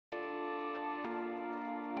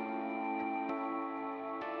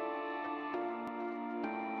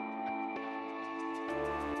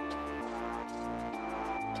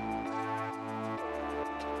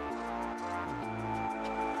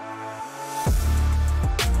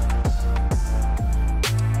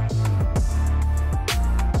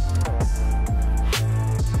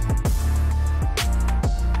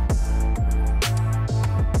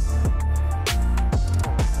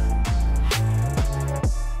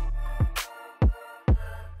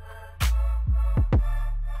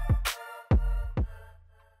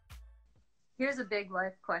here's a big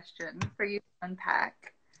life question for you to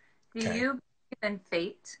unpack. Do Okay. you believe in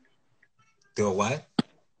fate? Do a what?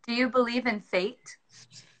 Do you believe in fate?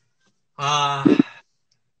 Uh,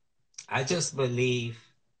 I just believe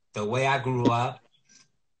the way I grew up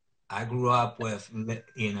with,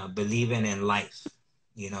 believing in life,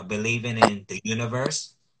 believing in the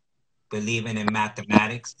universe, believing in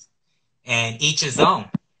mathematics, and each his own,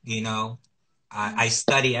 you know. I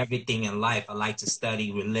study everything in life. I like to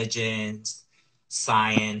study religions,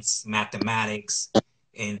 science, mathematics,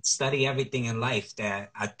 and study everything in life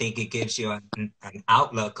that I think it gives you an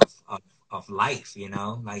outlook of life, you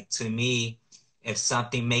know? Like to me, if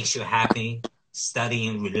something makes you happy,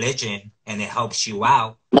 studying religion and it helps you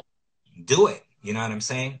out, do it. You know what I'm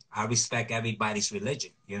saying? I respect everybody's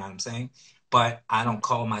religion. You know what I'm saying? But I don't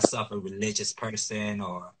call myself a religious person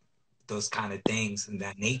or those kind of things in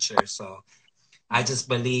that nature. So I just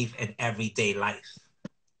believe in everyday life.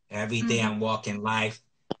 Every day Mm-hmm. I'm walking life,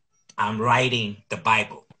 I'm writing the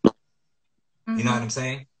Bible. You know what Mm-hmm. I'm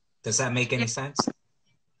saying? Does that make any sense?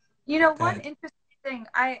 You know, Go one ahead. interesting thing,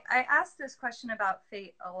 I asked this question about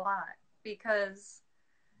fate a lot because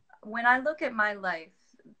when I look at my life,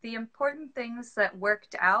 the important things that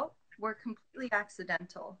worked out were completely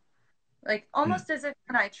accidental. Like Mm. almost as if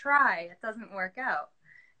when I try, it doesn't work out.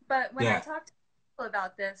 But when I Yeah. talk to people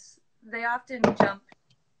about this, they often jump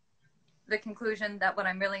the conclusion that what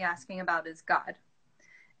I'm really asking about is God.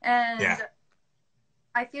 Yeah. And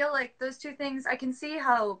I feel like those two things, I can see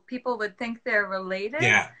how people would think they're related,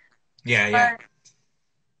 Yeah. Yeah. Yeah. but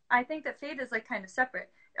I think that fate is like kind of separate.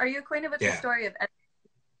 Are you acquainted with the Yeah. story of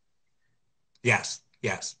Yes.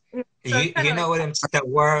 Yes. Ed? So it's kind You of know like, what I'm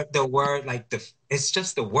the word, like it's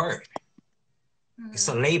just the word. It's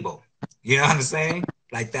a mm, label. You know what I'm saying?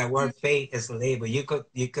 Like that word fate is a label. You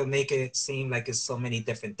could make it seem like it's so many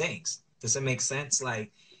different things. Does it make sense?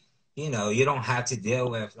 Like, you don't have to deal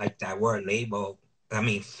with like that word label. I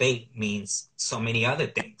mean, fate means so many other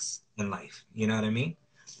things in life. You know what I mean?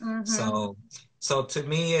 mm-hmm. So so to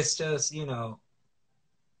me it's just,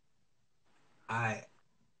 I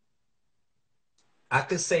I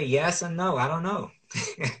could say yes and no. I don't know.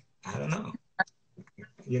 I don't know.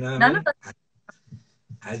 You know what I None of mean?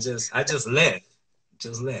 I just live,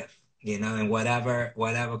 just live, and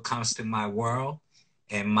whatever comes to my world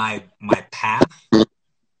and my path,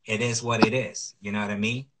 it is what it is. You know what I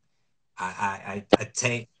mean? I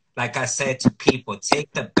take, like I said to people,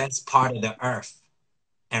 take the best part of the earth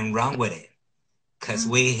and run with it, cause us.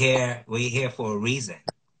 we here for a reason.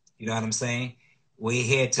 You know what I'm saying? We're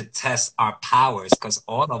here to test our powers, cause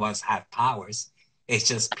all of us have powers. It's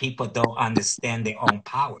just people don't understand their own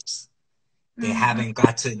powers. They Mm-hmm. haven't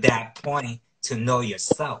got to that point to know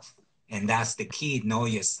yourself. And that's the key, know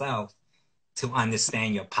yourself to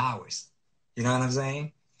understand your powers. You know what I'm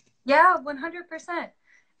saying? Yeah, 100%.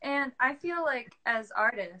 And I feel like as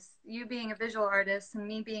artists, you being a visual artist and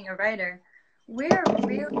me being a writer, we're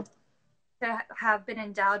really to have been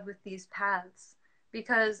endowed with these paths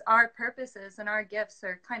because our purposes and our gifts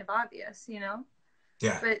are kind of obvious, you know?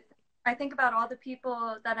 Yeah. But I think about all the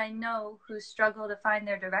people that I know who struggle to find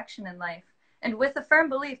their direction in life. And with a firm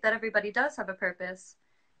belief that everybody does have a purpose,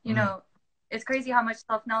 you Mm, know, it's crazy how much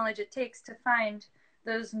self knowledge it takes to find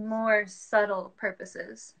those more subtle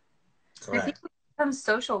purposes. And correct. people become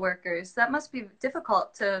social workers. That must be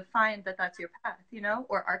difficult to find that that's your path, you know,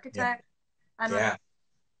 or Yeah. architect. I don't know. Yeah.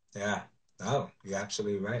 Yeah. Oh, you're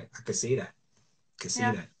absolutely right. I could see that. I could see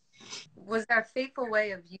Yeah. that. Was there a fateful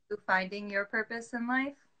way of you finding your purpose in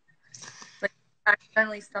life? Like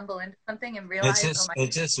accidentally stumble into something and It's realize, oh just my.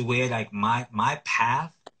 it's just weird. Like my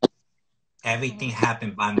path, everything Mm-hmm.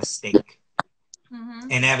 happened by mistake. Mm-hmm.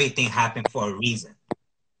 And everything happened for a reason.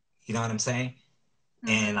 You know what I'm saying?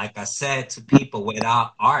 And Mm-hmm. like I said to people,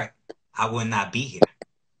 without art, I would not be here.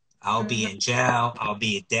 I'll be Mm-hmm. in jail. I'll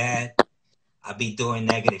be dead. I'll be doing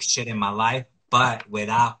negative shit in my life. But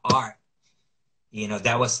without art,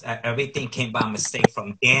 that was everything came by mistake,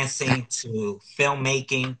 from dancing to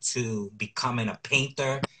filmmaking to becoming a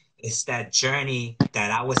painter. It's that journey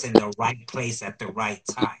that I was in the right place at the right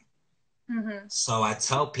time. Mm-hmm. So I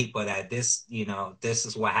tell people that this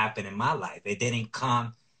is what happened in my life. It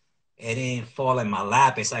didn't fall in my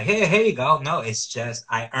lap. It's like, hey, here you go. No, it's just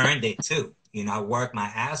I earned it too. I worked my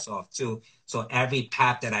ass off too. So every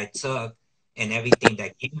path that I took and everything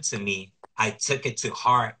that came to me, I took it to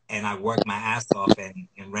heart and I worked my ass off and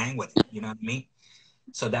ran with it. You know what I mean?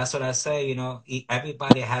 So that's what I say.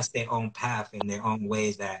 Everybody has their own path and their own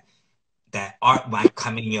ways that art might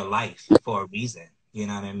come in your life for a reason. You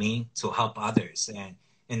know what I mean? To help others,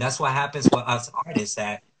 and that's what happens with us artists.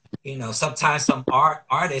 That sometimes some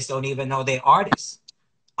artists don't even know they're artists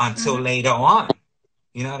until Mm-hmm. later on.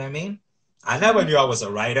 You know what I mean? I never knew I was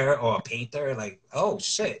a writer or a painter. Like, oh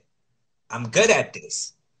shit, I'm good at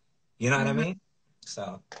this. You know what I Mm-hmm. mean?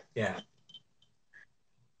 So, yeah.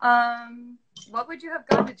 What would you have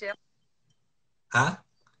gone to jail? Huh?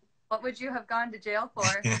 What would you have gone to jail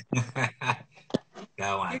for? Don't You,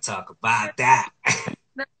 want to talk about that.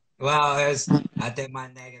 Well, I did my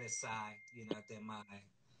negative side. I did my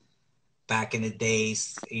back in the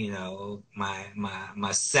days.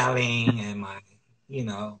 My selling and you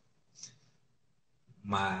know,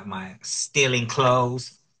 my stealing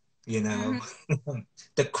clothes. You know, mm-hmm.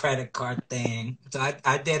 the credit card thing. So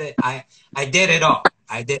I did it. I did it all.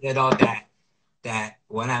 I did it all. That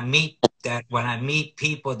when I meet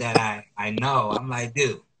people that I know, I'm like,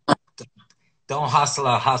 dude, don't hustle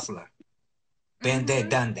a hustler. Been there, Mm-hmm.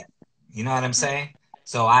 done that. You know what I'm saying?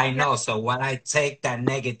 So I Yeah. know. So when I take that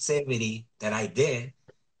negativity that I did,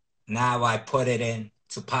 now I put it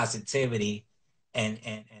into positivity and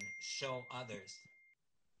show others,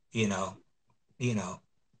 you know, you know,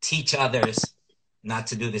 teach others not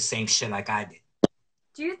to do the same shit like I did.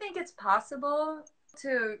 Do you think it's possible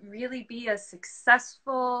to really be a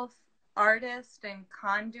successful artist and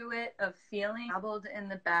conduit of feeling dabbled in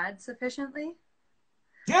the bad sufficiently?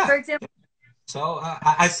 Yeah. For example, So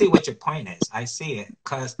I see what your point is. I see it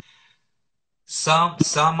because some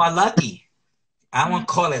are lucky. I mm-hmm. won't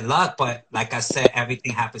call it luck, but like I said,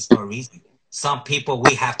 everything happens for a reason. Some people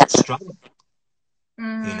we have to struggle.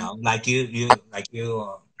 Mm-hmm. Like you,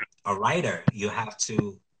 a writer, you have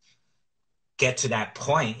to get to that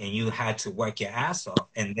point, and you had to work your ass off.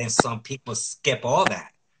 And then some people skip all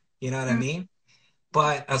that. You know what I mean?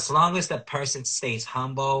 But as long as the person stays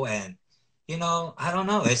humble and, I don't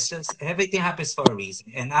know. It's just everything happens for a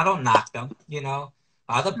reason. And I don't knock them,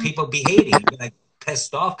 Other people be hating, be like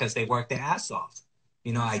pissed off because they work their ass off. I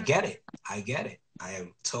Mm-hmm. get it. I get it. I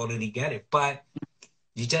totally get it. But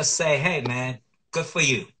you just say, hey, man, good for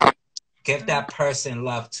you. Give Mm-hmm. that person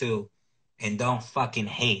love too. And don't fucking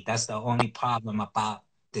hate. That's the only problem about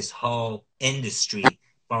this whole industry,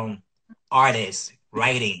 from artists,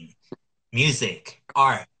 writing, music,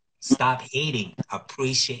 art. Stop hating.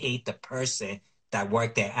 Appreciate the person that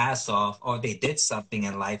worked their ass off, or they did something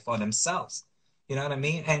in life for themselves. You know what I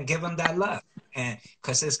mean? And give them that love. And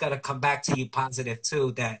because it's got to come back to you positive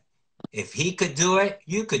too, that if he could do it,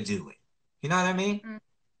 you could do it. You know what I mean? Mm-hmm.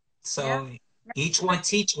 Yeah. So each one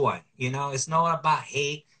teach one. It's not about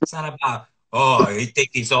hate. It's not about, oh, he think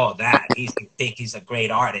he's all that. He think he's a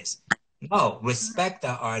great artist. No, respect the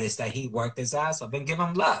artist that he worked his ass off and give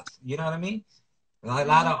him love. You know what I mean? A lot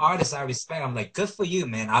Mm-hmm. of artists I respect. I'm like, good for you,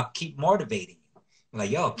 man. I'll keep motivating you. I'm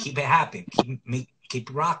like, yo, keep it happy.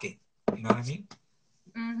 Keep rocking. You know what I mean?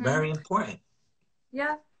 Mm-hmm. Very important.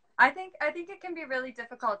 Yeah. I think it can be really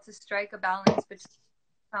difficult to strike a balance between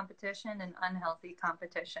competition and unhealthy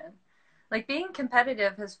competition. Like being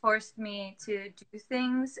competitive has forced me to do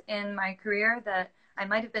things in my career that I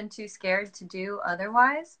might have been too scared to do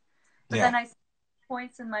otherwise. But Yeah. then I see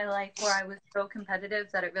points in my life where I was so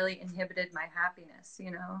competitive that it really inhibited my happiness.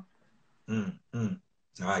 No,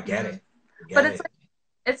 I get Mm-hmm. it. I But get it.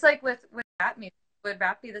 it's like with rap music. Would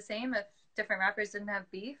rap be the same if different rappers didn't have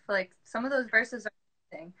beef? Like some of those verses are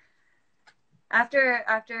amazing. After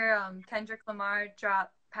Kendrick Lamar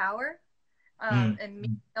dropped Power, Mm, and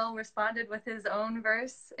Meek Mill responded with his own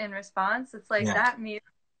verse in response. It's like yeah. that music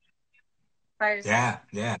inspires me. Yeah.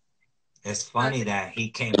 Yeah. It's So funny that he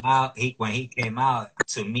came out. When he came out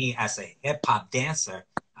to me as a hip hop dancer,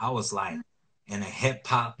 I was like, in a hip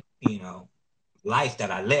hop, life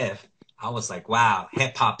that I live, I was like, wow,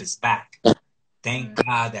 hip hop is back. Thank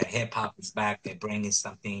God that hip hop is back. They're bringing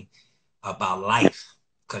something about life,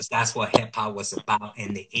 because that's what hip hop was about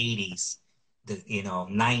in the 80s, the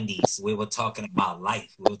 90s. We were talking about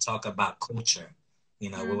life. We were talking about culture. We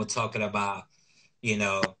were talking about you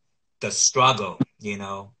know, the struggle,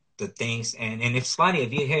 the things. And it's funny,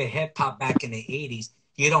 if you hear hip hop back in the 80s,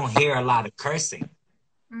 you don't hear a lot of cursing.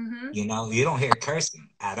 mm-hmm, You don't hear cursing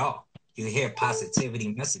at all. You hear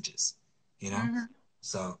positivity messages, you know? mm-hmm.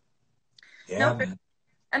 So, No, yeah, man.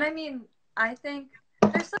 and I mean, I think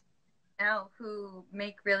there's some now who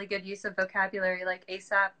make really good use of vocabulary, like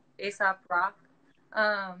ASAP Rock.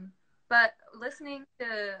 Um, but listening to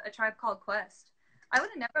A Tribe Called Quest, I would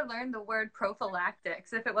have never learned the word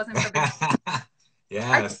prophylactics if it wasn't for video.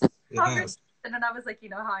 I just Yes, conversation yes. and I was like, you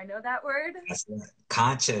know how I know that word? That's right.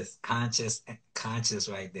 Conscious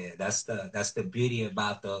right there. That's the beauty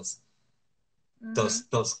about Mm-hmm.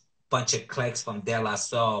 those bunch of clicks from De La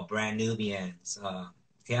Soul, Brand Nubians.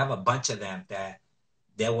 You have a bunch of them that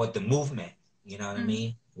they were the movement. You know what I Mm-hmm.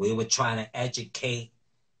 mean? We were trying to educate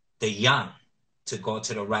the young. to go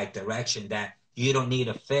to the right direction, that you don't need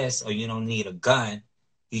a fist or you don't need a gun.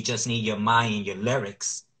 You just need your mind and your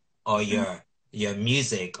lyrics or your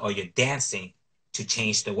music or your dancing to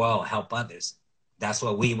change the world, help others. That's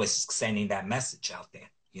what we was sending that message out there.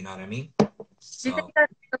 You know what I mean? Do you think So,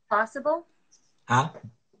 that's still possible? huh?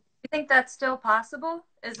 You think that's still possible?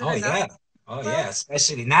 Is it Oh enough? yeah. Oh yeah.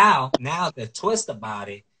 Especially now. Now the twist about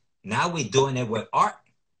it. Now we're doing it with art.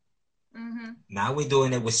 Mm-hmm. Now we're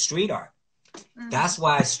doing it with street art. Mm-hmm. That's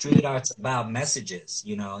why street art's about messages.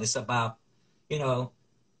 You know, it's about, you know,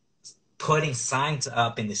 putting signs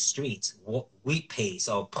up in the streets, wheat paste,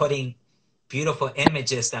 or putting beautiful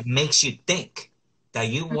images that makes you think, that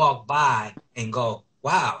you walk by and go,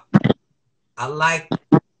 wow, I like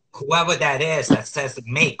whoever that is that says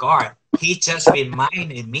make art. He just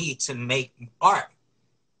reminded me to make art.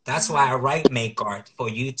 That's Mm-hmm. why I write make art, for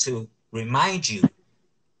you to remind you,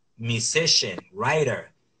 musician,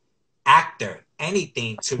 writer, actor,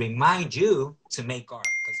 anything to remind you to make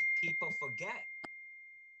art. Because people forget.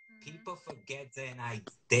 People forget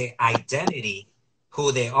their identity,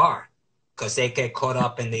 who they are, because they get caught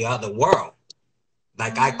up in the other world.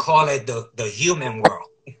 Like I Mm-hmm. call it the human world.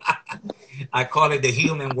 I call it the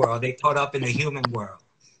human world. They caught up in the human world.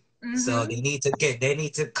 So Mm-hmm. they need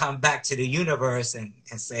to come back to the universe and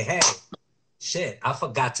say, hey, shit, I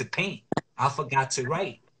forgot to paint. I forgot to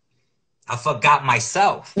write. I forgot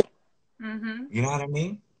myself. Mm-hmm. You know what I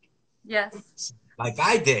mean? Yes. Like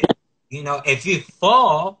I did. You know, if you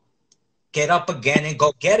fall, get up again and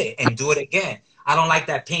go get it and do it again. I don't like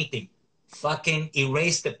that painting. Fucking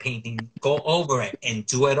erase the painting, go over it and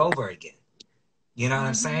do it over again. You know what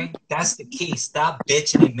I'm Mm-hmm. saying? That's the key. Stop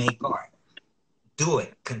bitching and make art. Do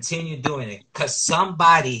it. Continue doing it. Because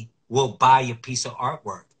somebody will buy your piece of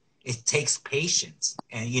artwork. It takes patience.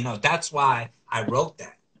 And, you know, that's why I wrote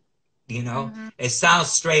that. You know, Mm-hmm. it sounds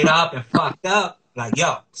straight up and fucked up. Like,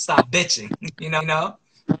 yo, stop bitching, you know?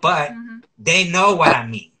 But Mm-hmm. they know what I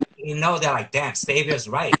mean. You know, they're like, damn, Savior's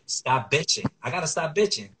right. Stop bitching. I got to stop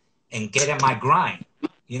bitching and get in my grind.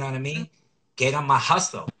 You know what I mean? Get on my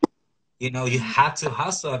hustle. You know, you Mm-hmm. have to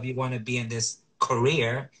hustle if you want to be in this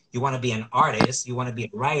career. You want to be an artist. You want to be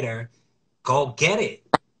a writer. Go get it.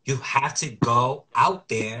 You have to go out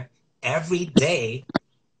there every day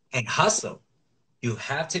and hustle. You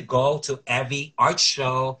have to go to every art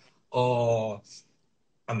show or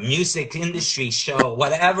a music industry show,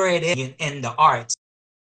 whatever it is in the arts,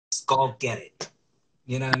 go get it.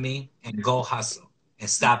 You know what I mean? And go hustle and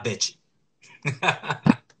stop bitching.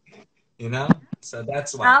 You know? So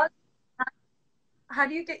that's why. How how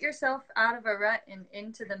do you get yourself out of a rut and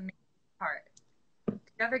into the main part? Do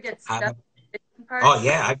you ever get stuck I, in the part? oh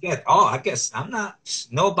yeah, I guess I'm not,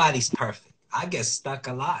 nobody's perfect. I get stuck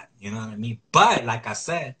a lot. You know what I mean? But like I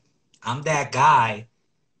said, I'm that guy.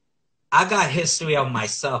 I got history of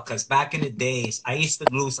myself because back in the days, I used to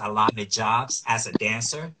lose a lot of jobs as a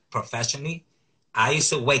dancer professionally. I used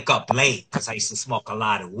to wake up late because I used to smoke a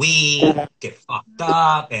lot of weed, get fucked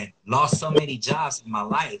up, and lost so many jobs in my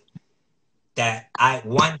life that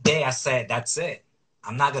one day I said, that's it.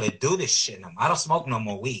 I'm not gonna do this shit no more. I don't smoke no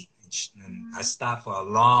more weed. And I Mm-hmm. stopped for a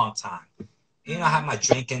long time. You know, I Mm-hmm. have my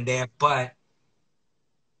drink in there, but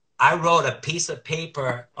I wrote a piece of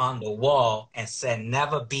paper on the wall and said,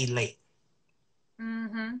 never be late.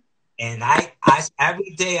 Mm-hmm. And I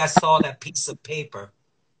every day I saw that piece of paper,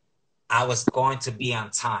 I was going to be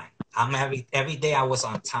on time. Every day I was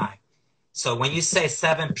on time. So when you say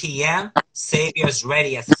 7 p.m., Savior's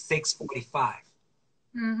ready at 6:45,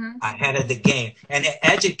 Mm-hmm. ahead of the game. And it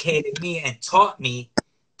educated me and taught me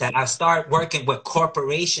that I start working with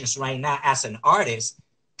corporations right now as an artist.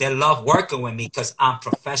 They love working with me because I'm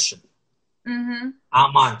professional. Mm-hmm.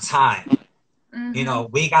 I'm on time. You Mm-hmm. know,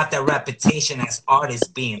 we got the reputation as artists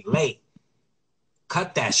being late.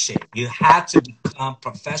 Cut that shit. You have to become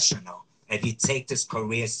professional if you take this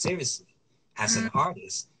career seriously as an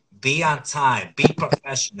artist. Be on time. Be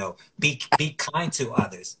professional. Be kind to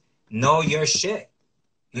others. Know your shit.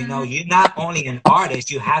 You know, Mm-hmm. you're not only an artist,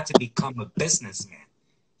 you have to become a businessman.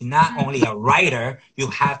 You're not Mm-hmm. only a writer, you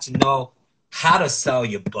have to know how to sell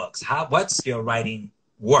your books. What's your writing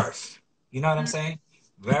worth? You know what I'm saying?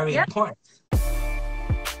 Very Yeah. important.